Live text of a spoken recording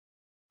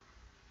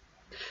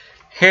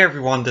Hey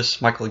everyone, this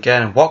is Michael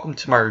again, and welcome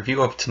to my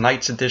review of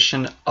tonight's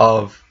edition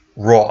of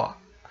Raw.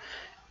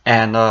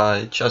 And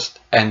it just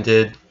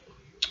ended,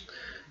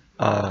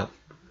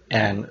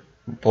 and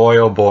boy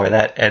oh boy,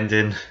 that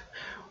ending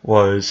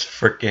was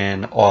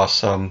freaking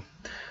awesome.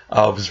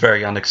 It was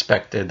very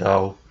unexpected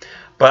though.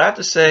 But I have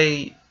to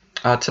say,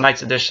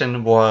 tonight's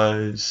edition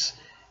was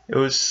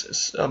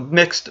a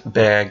mixed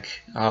bag.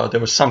 There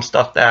was some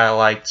stuff that I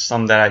liked,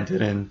 some that I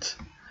didn't.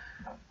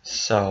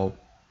 So,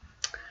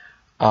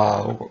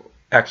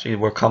 actually,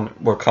 we're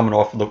coming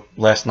off of the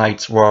last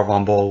night's Royal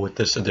Rumble with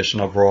this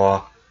edition of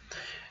Raw,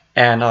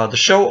 and the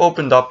show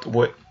opened up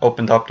with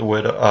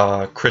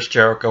Chris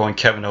Jericho and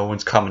Kevin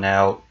Owens coming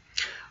out.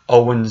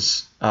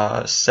 Owens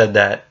said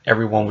that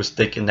everyone was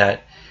thinking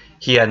that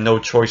he had no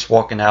choice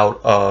walking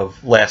out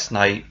of last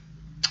night,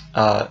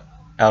 the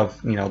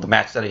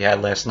match that he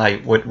had last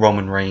night with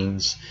Roman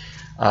Reigns,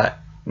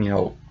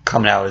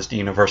 coming out as the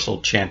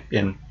Universal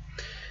Champion.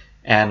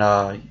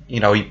 And,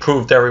 he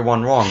proved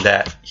everyone wrong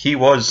that he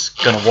was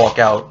going to walk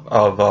out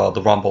of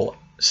the Rumble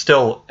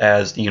still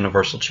as the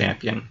Universal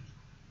Champion.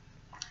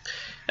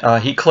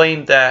 He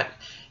claimed that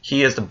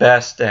he is the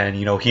best and,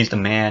 he's the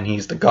man,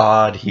 he's the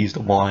God, he's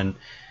the one.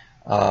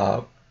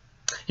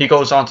 He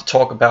goes on to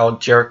talk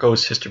about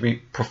Jericho's history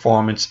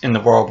performance in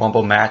the Royal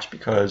Rumble match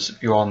because,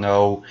 if you all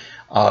know,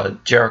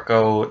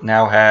 Jericho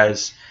now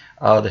has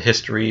the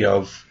history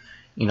of,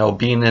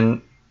 being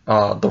in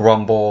the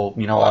Rumble,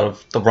 out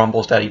of the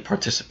Rumbles that he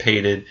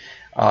participated,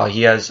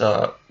 he has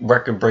a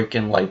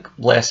record-breaking,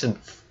 lasted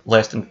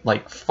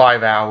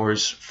 5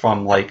 hours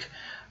from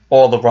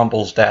all the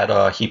Rumbles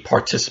that he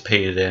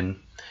participated in,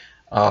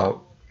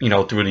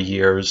 through the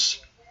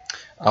years.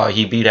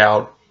 He beat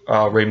out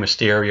Rey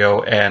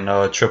Mysterio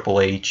and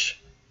Triple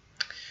H,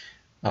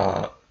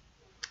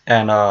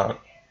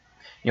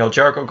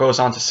 Jericho goes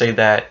on to say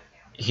that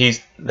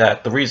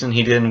the reason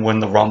he didn't win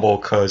the Rumble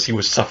because he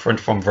was suffering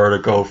from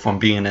vertigo from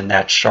being in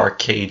that shark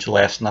cage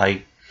last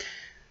night.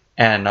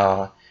 And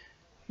then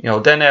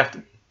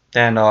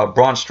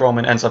Braun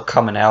Strowman ends up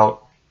coming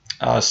out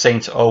saying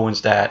to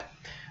Owens that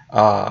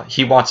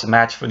he wants a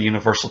match for the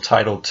Universal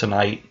title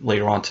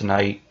later on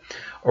tonight,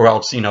 or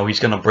else he's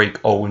going to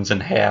break Owens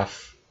in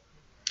half.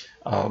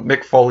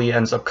 Mick Foley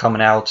ends up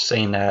coming out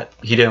saying that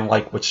he didn't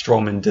like what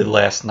Strowman did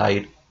last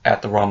night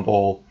at the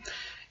Rumble,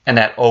 and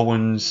that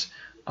Owens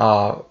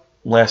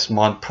last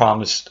month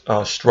promised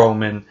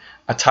Strowman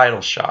a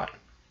title shot.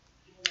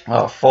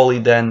 Foley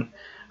then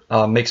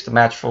makes the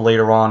match for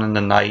later on in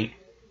the night.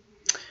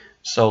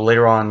 So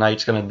later on in the night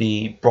it's going to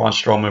be Braun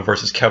Strowman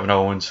versus Kevin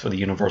Owens for the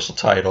Universal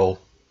title.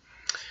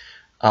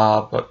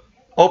 But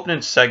this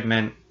opening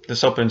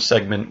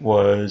segment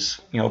was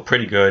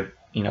pretty good.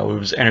 It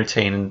was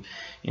entertaining.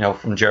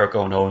 From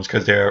Jericho and Owens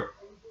because they're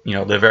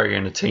very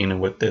entertaining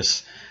with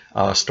this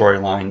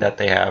storyline that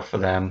they have for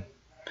them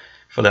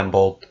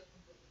both.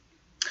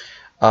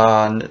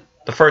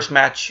 The first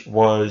match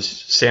was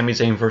Sami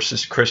Zayn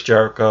versus Chris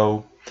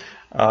Jericho.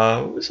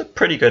 It was a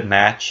pretty good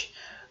match.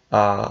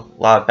 A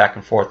lot of back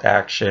and forth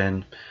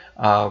action.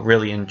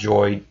 Really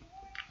enjoyed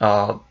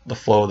the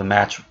flow of the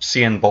match,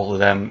 seeing both of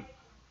them,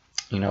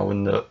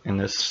 in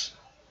this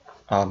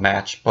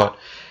match. But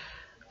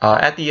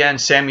at the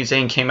end, Sami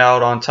Zayn came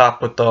out on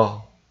top with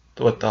the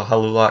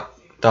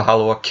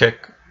Halua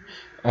kick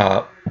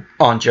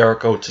on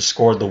Jericho to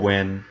score the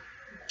win.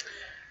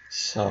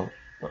 So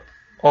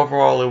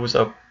overall, it was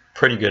a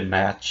pretty good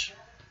match.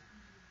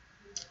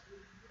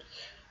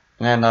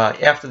 And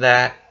after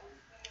that,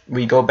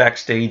 we go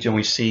backstage and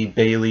we see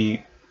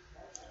Bayley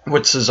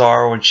with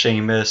Cesaro and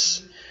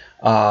Sheamus.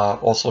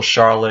 Also,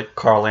 Charlotte,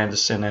 Karl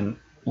Anderson, and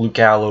Luke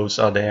Gallows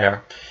are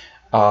there.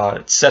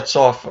 It sets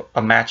off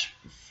a match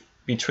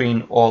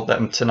between all of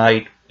them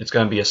tonight. It's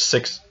going to be a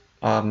 6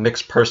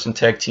 mixed person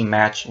tag team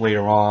match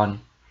later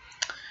on.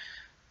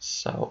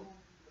 So,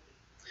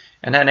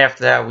 and then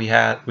after that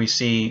we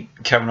see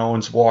Kevin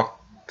Owens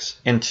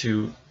walks in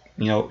to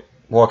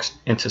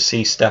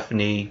see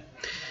Stephanie.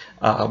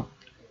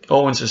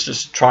 Owens is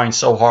just trying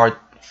so hard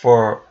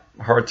for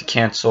her to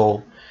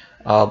cancel,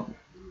 for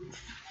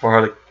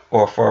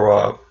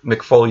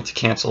Mick Foley to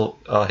cancel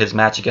his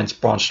match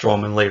against Braun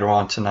Strowman later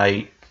on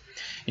tonight.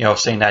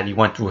 Saying that he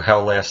went through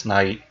hell last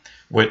night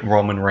with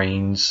Roman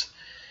Reigns,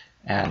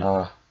 and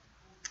that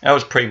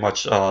was pretty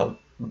much a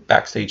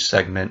backstage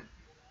segment.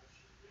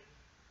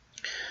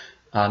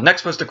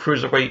 Next was the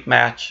Cruiserweight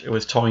match. It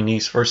was Tony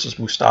Neese versus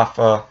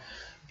Mustafa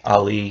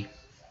Ali.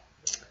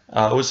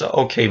 It was an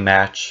okay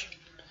match.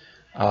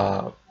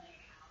 It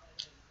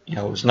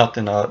was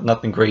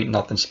nothing great,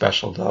 nothing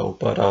special though.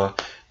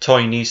 But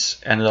Tony Neese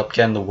ended up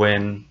getting the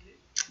win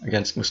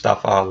against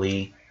Mustafa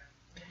Ali.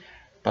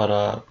 But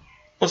it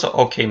was an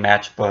okay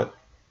match, but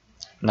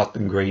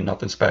nothing great,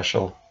 nothing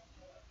special.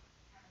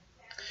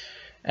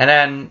 And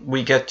then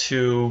we get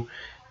to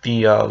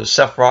the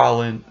Seth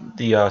Rollins,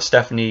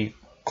 Stephanie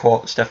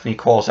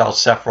calls out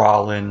Seth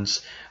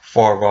Rollins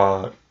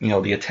for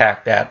the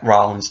attack that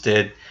Rollins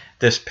did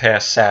this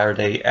past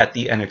Saturday at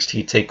the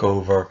NXT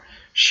TakeOver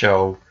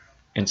show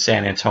in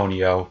San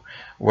Antonio,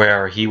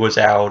 where he was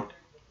out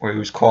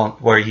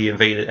where he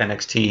invaded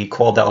NXT. He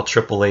called out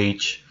Triple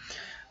H.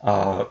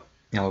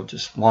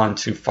 Just wanted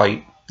to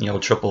fight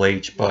Triple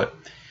H, but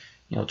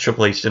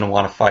Triple H didn't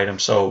want to fight him,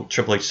 so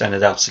Triple H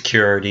sent out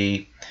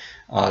security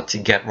to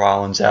get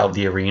Rollins out of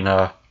the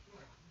arena.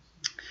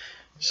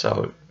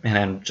 So, and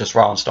then just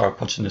Rollins started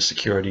punching the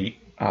security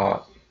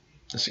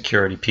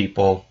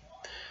people,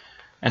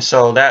 and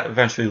so that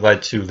eventually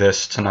led to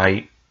this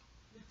tonight.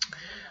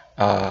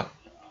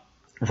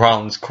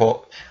 Rollins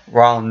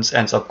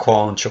ends up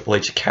calling Triple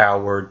H a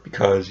coward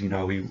because he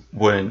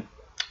wouldn't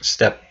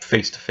step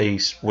face to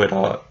face with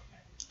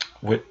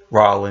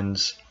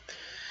Rollins.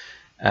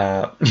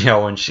 And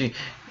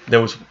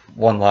there was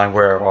one line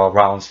where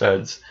Rollins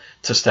says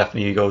to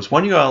Stephanie, he goes,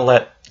 "When are you gonna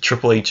let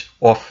Triple H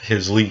off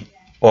his leash?"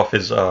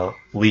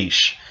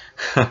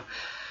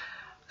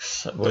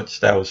 Which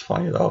that was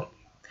funny though.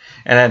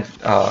 And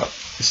then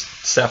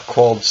Steph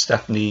called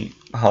Stephanie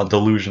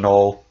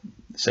delusional,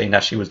 saying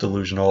that she was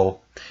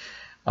delusional.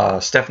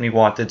 Stephanie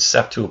wanted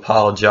Steph to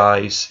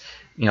apologize,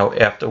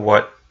 after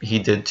what he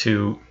did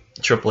to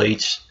Triple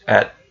H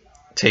at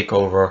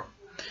TakeOver.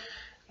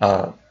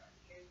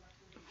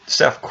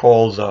 Steph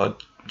calls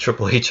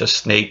Triple H a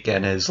snake,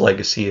 and his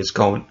legacy is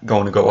going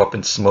to go up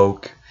in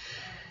smoke.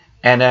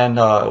 And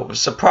then,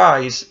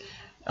 surprise,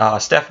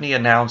 Stephanie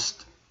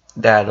announced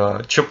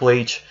that Triple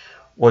H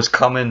was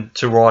coming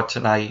to Raw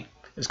tonight.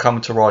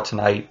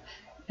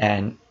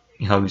 And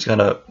he's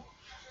gonna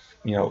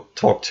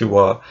talk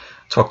to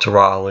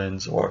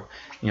Rollins, or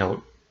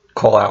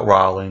call out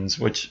Rollins,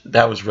 which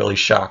that was really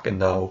shocking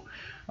though.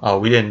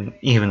 We didn't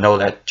even know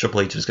that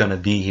Triple H was gonna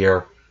be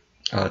here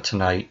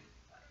tonight.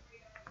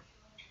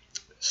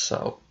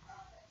 So,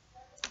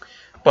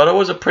 but it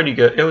was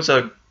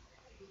a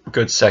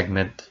good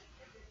segment.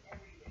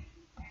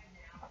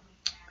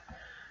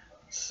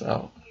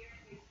 So,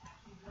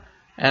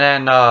 and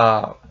then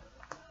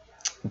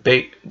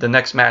the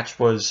next match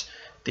was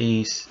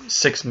the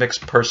 6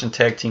 mixed person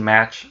tag team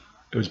match.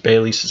 It was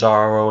Bayley,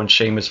 Cesaro, and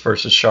Sheamus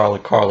versus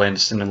Charlotte, Karl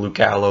Anderson, and Luke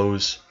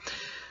Gallows.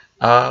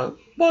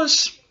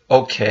 Was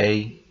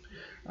okay.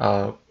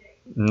 Not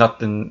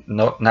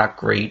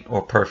great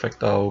or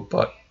perfect though,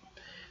 but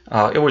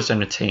it was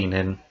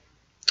entertaining.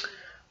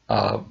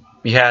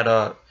 We had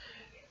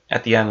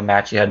at the end of the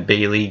match, you had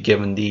Bayley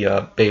giving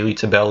the Bayley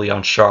to belly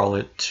on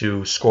Charlotte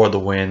to score the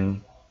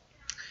win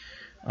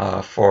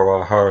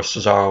for her,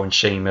 Cesaro, and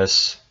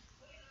Sheamus.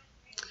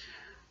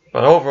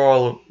 But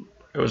overall,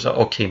 it was an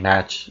okay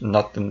match.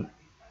 Nothing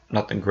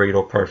great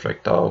or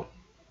perfect though.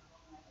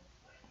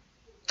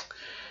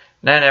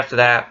 Then after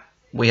that,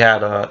 we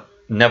had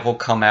Neville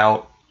come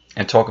out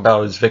and talk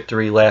about his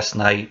victory last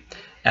night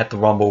at the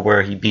Rumble,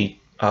 where he beat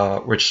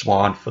Rich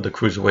Swann for the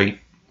Cruiserweight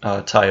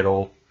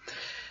title.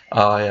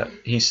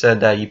 He said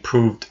that he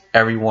proved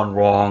everyone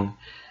wrong,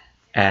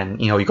 and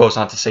he goes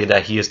on to say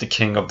that he is the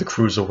king of the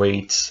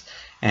Cruiserweights,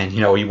 and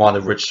he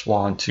wanted Rich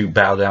Swann to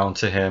bow down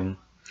to him.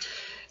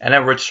 And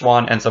then Rich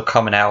Swann ends up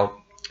coming out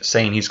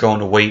saying he's going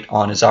to wait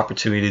on his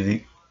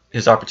opportunity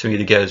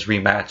to get his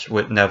rematch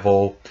with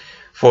Neville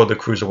for the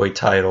Cruiserweight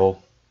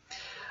title.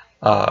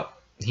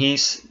 He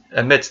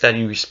admits that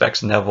he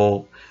respects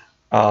Neville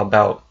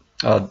about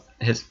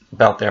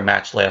their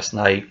match last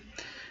night,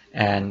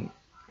 and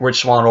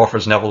Rich Swann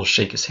offers Neville to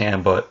shake his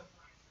hand, but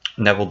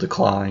Neville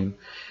declined.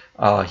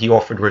 He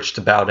offered Rich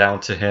to bow down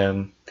to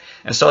him,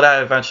 and so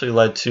that eventually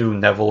led to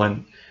Neville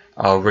and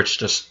Rich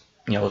just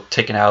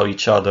taking out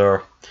each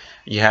other.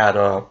 You had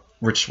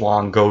Rich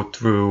Swann go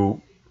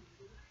through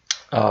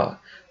the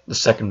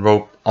second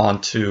rope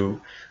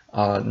onto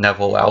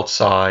Neville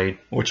outside,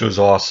 which was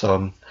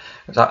awesome.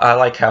 I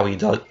like how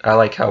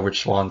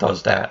Rich Swann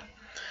does that.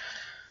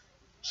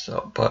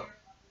 So, but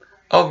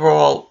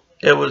overall,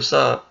 it was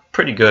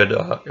pretty good.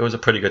 It was a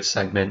pretty good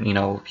segment.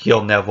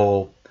 Heel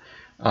Neville,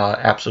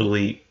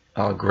 absolutely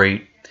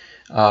great.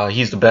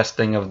 He's the best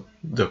thing of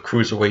the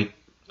Cruiserweight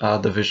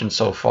division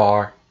so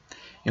far.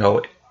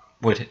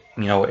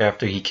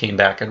 After he came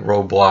back at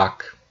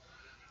Roadblock.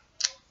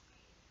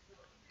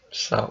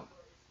 So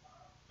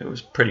it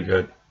was pretty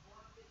good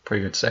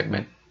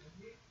segment.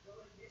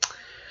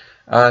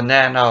 And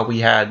then we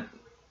had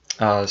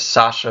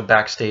Sasha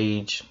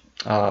backstage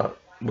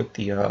with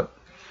the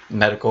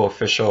medical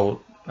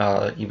official.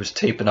 He was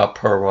taping up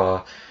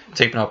her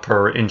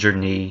injured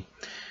knee.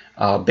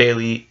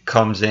 Bayley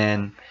comes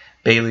in.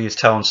 Bayley is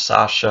telling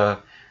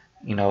Sasha,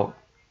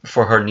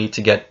 for her knee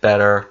to get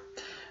better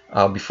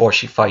before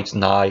she fights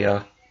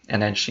Nia.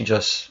 And then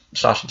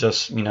Sasha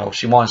just,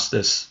 she wants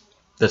this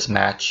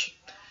match.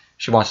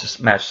 She wants this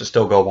match to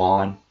still go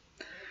on.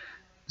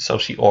 So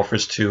she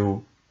offers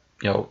to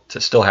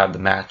still have the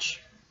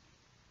match.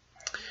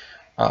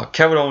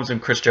 Kevin Owens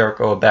and Chris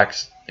Jericho are back.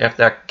 After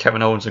that,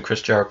 Kevin Owens and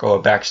Chris Jericho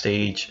are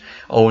backstage.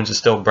 Owens is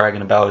still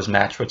bragging about his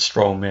match with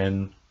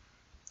Strowman.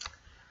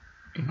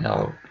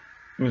 It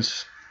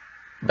was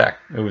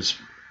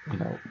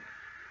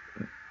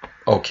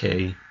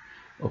okay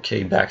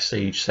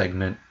backstage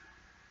segment.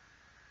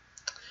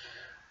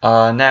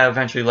 And that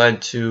eventually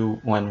led to,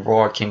 when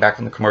Raw came back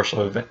from the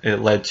commercial, it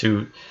led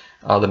to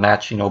the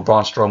match,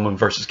 Braun Strowman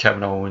versus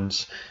Kevin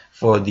Owens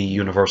for the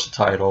Universal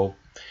title.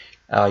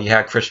 You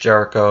had Chris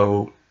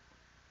Jericho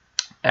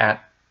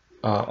at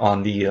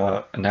on the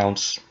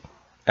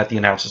at the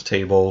announcers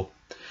table,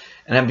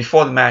 and then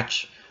before the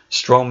match,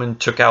 Strowman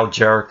took out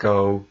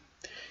Jericho,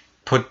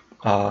 put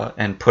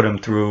him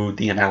through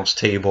the announce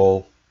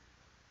table,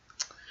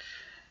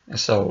 and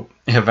so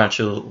it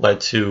eventually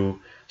led to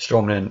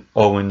Strowman and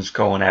Owens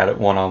going at it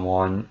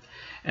one-on-one,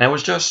 and it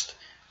was just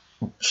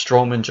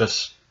Strowman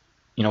just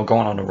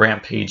going on a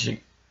rampage,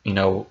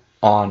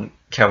 on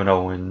Kevin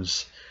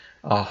Owens.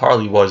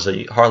 Hardly was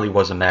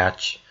a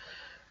match,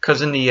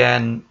 because in the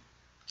end,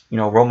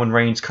 Roman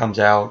Reigns comes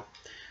out,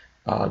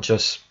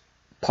 just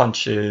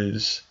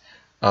punches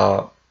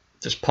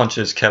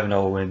Kevin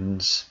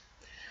Owens,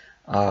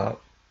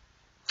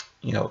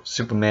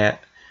 Superman,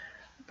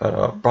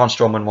 but Braun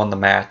Strowman won the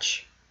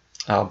match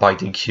by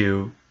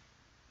DQ.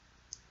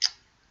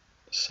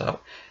 So,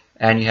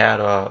 and you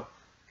had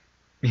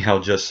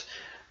just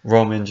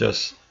Roman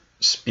just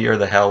spear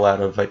the hell out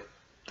of, I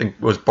think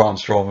it was Braun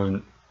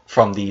Strowman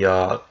from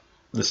the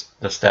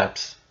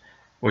steps,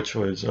 which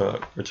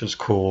was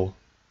cool.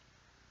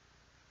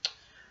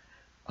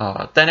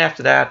 Then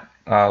after that,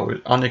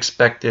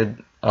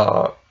 unexpected,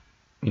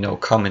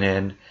 coming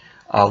in.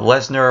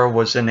 Lesnar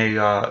was in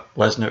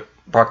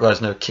Brock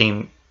Lesnar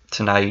came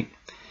tonight.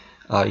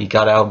 He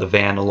got out of the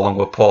van along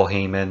with Paul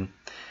Heyman.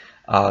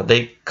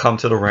 They come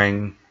to the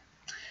ring.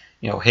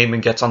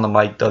 Heyman gets on the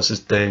mic, does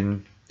his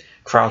thing.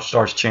 Crowd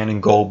starts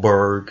chanting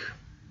Goldberg.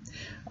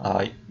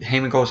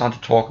 Heyman goes on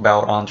to talk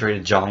about Andre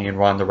the Giant,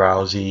 Ronda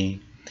Rousey,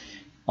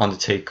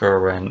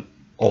 Undertaker, and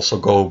also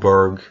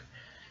Goldberg.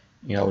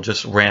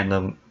 Just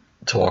random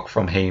talk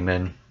from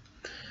Heyman.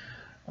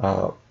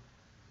 Paul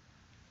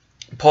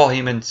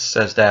Heyman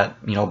says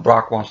that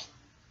Brock wants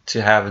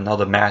to have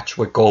another match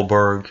with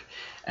Goldberg,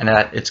 and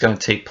that it's going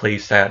to take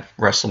place at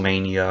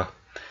WrestleMania,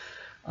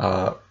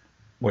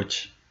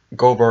 which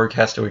Goldberg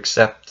has to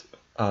accept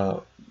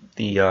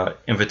the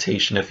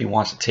invitation if he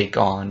wants to take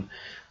on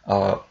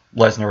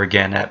Lesnar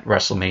again at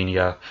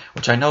WrestleMania,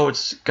 which I know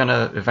it's going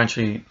to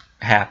eventually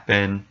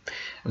happen,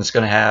 and it's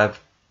going to have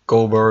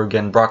Goldberg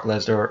and Brock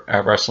Lesnar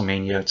at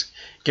WrestleMania. It's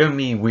giving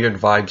me weird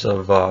vibes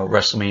of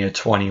WrestleMania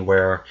 20,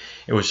 where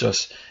it was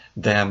just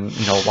them,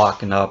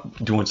 locking up,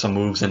 doing some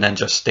moves, and then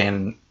just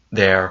standing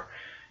there,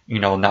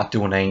 not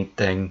doing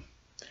anything.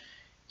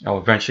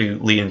 Eventually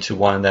leading to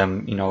one of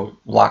them,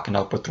 locking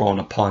up or throwing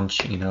a punch,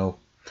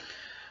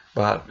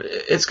 But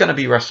it's going to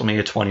be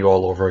WrestleMania 20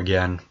 all over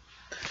again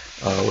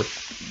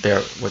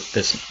with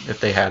this, if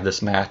they have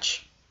this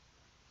match.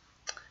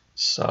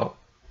 So,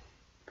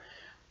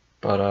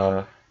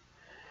 but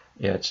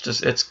yeah,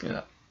 it's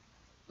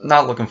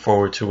not looking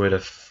forward to it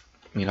if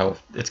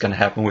it's going to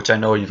happen, which I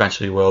know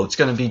eventually will. It's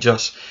going to be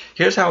just,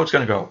 here's how it's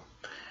going to go.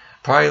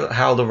 Probably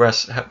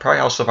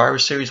how Survivor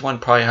Series went,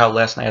 probably how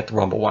last night at the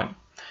Rumble went,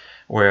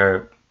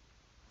 where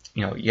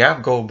you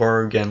have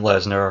Goldberg and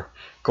Lesnar.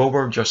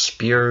 Goldberg just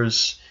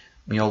spears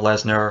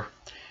Lesnar,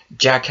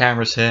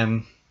 jackhammers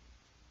him,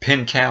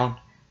 pin count,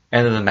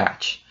 end of the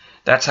match.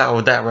 That's how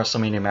that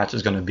WrestleMania match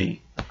is going to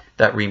be.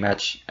 That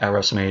rematch at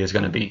WrestleMania is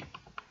going to be.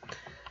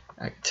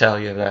 I can tell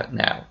you that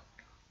now.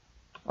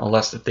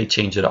 Unless if they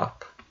change it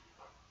up.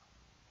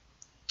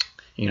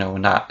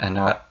 Not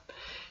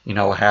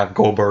have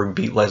Goldberg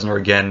beat Lesnar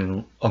again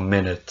in a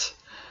minute.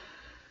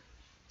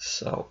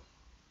 So,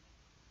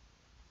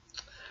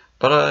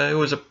 but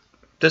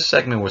this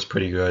segment was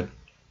pretty good.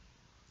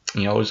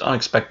 It was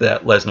unexpected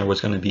that Lesnar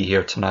was going to be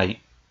here tonight.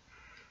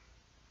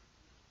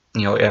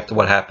 After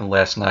what happened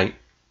last night.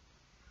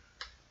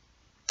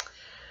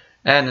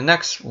 And the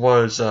next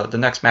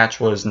match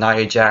was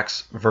Nia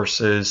Jax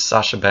versus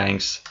Sasha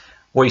Banks.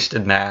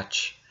 Wasted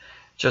match.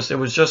 This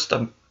was just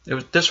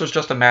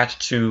a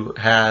match to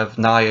have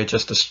Nia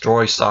just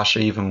destroy Sasha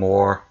even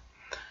more.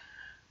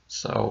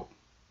 So,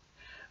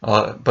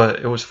 but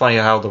it was funny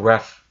how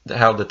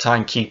the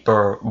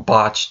timekeeper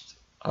botched,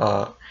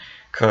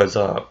 because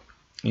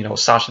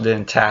Sasha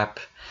didn't tap,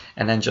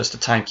 and then just the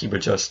timekeeper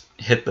just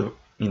hit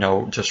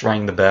just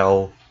rang the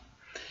bell,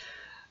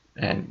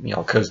 and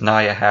because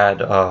Nia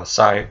had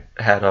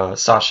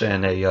Sasha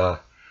in a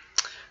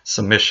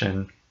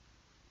submission,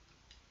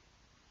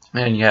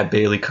 and you had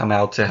Bayley come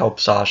out to help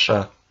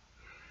Sasha.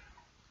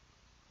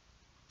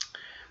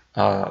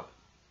 And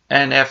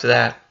after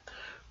that,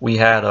 we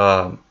had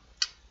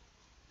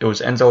it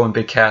was Enzo and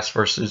Big Cass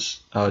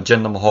versus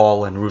Jinder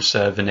Mahal and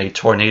Rusev in a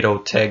tornado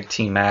tag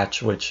team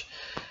match, which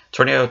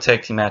tornado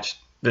tag team match,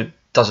 it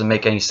doesn't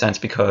make any sense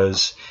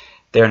because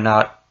they're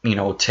not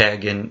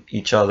tagging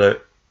each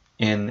other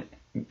in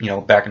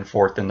back and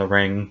forth in the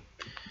ring,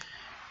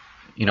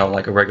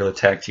 like a regular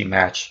tag team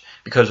match,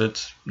 because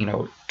it's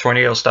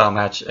tornado style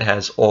match. It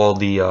has all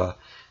the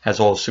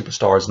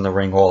superstars in the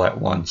ring all at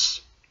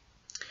once.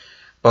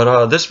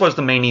 But this was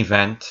the main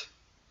event,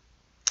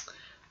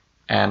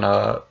 and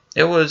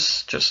it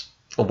was just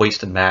a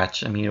wasted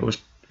match. I mean, it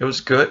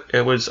was good.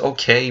 It was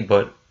okay,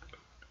 but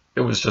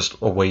it was just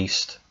a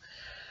waste.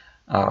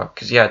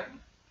 Because yeah,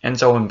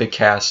 Enzo and Big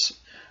Cass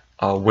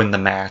win the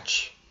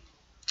match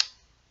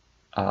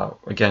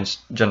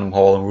against Jinder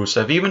Mahal and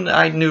Rusev. Even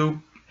I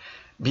knew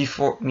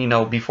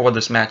before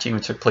this match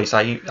even took place,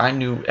 I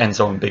knew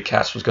Enzo and Big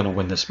Cass was going to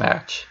win this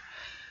match.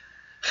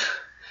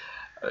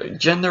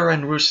 Jinder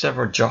and Rusev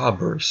are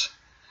jobbers.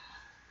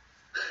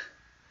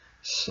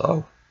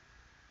 So,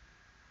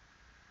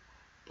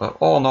 but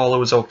all in all, it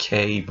was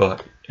okay,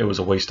 but it was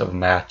a waste of a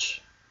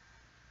match.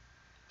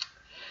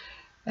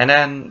 And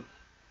then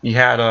you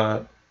had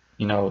to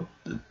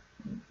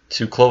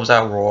close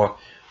out Raw,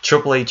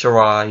 Triple H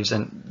arrives,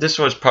 and this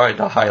was probably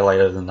the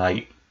highlight of the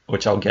night,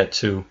 which I'll get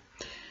to.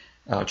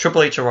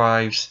 Triple H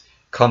arrives,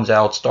 comes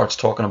out, starts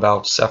talking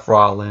about Seth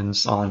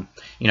Rollins on,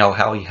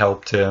 how he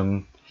helped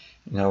him,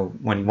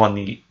 when he won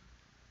the,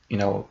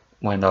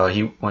 when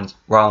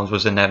Rollins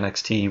was in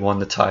NXT, he won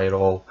the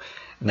title,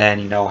 and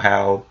then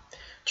how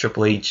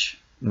Triple H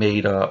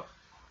made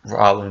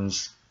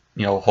Rollins,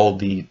 hold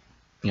the,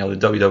 the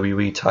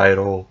WWE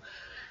title.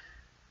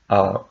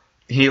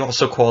 He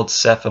also called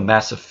Seth a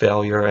massive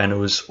failure, and it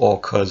was all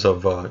because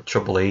of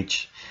Triple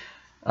H.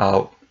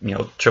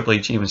 Triple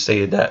H even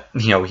stated that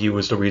he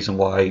was the reason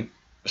why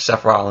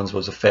Seth Rollins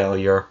was a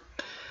failure.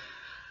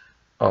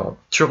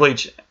 Triple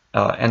H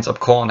ends up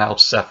calling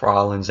out Seth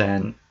Rollins,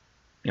 and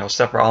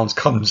Seth Rollins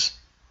comes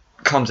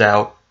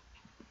out.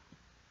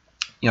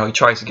 He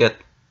tries to get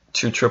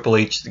to Triple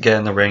H to get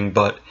in the ring,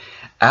 but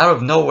out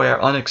of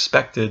nowhere,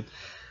 unexpected,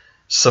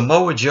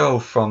 Samoa Joe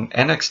from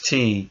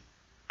NXT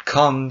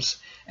comes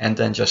and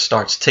then just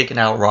starts taking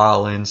out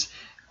Rollins,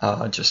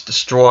 just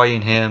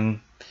destroying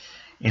him,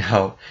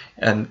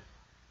 and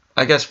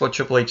I guess what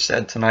Triple H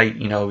said tonight,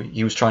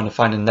 he was trying to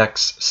find the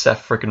next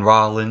Seth freaking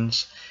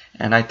Rollins,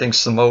 and I think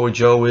Samoa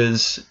Joe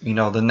is,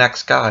 the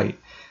next guy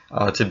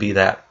to be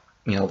that,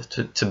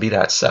 to be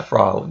that Seth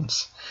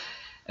Rollins.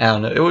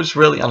 And it was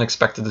really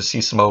unexpected to see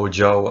Samoa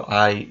Joe.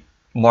 I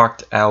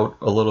marked out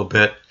a little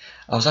bit.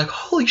 I was like,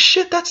 holy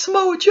shit, that's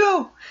Samoa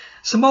Joe!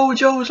 Samoa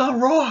Joe is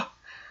on Raw!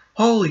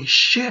 Holy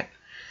shit!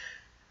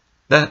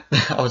 Then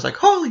I was like,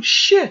 holy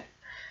shit!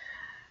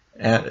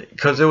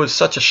 Because it was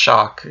such a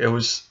shock. It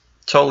was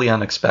totally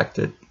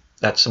unexpected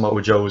that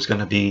Samoa Joe was going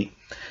to be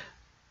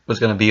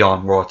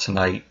on Raw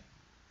tonight.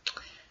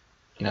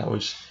 It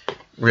was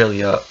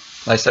really, like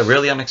I said,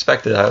 really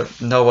unexpected. I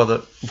have no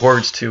other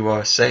words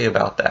to say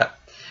about that.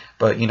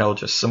 But,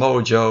 just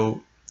Samoa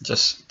Joe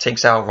just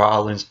takes out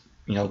Rollins,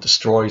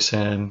 destroys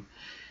him,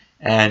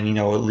 and,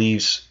 it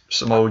leaves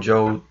Samoa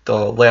Joe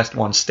the last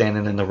one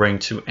standing in the ring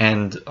to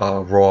end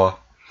Raw.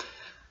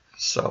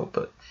 So,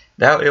 but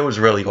it was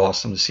really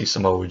awesome to see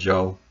Samoa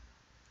Joe.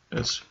 It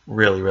was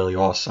really, really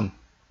awesome.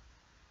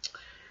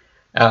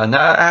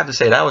 Now I have to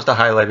say that was the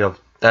highlight of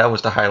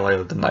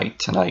the night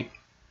tonight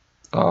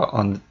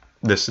on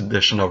this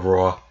edition of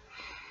Raw.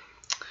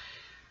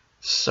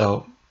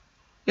 So,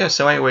 yeah.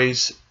 So,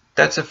 anyways,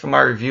 that's it for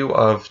my review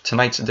of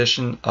tonight's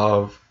edition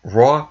of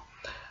Raw.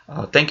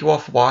 Thank you all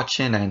for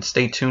watching, and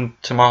stay tuned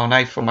tomorrow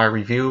night for my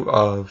review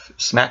of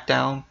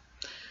SmackDown.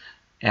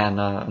 And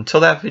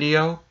until that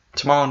video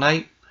tomorrow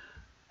night,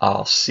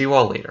 I'll see you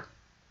all later.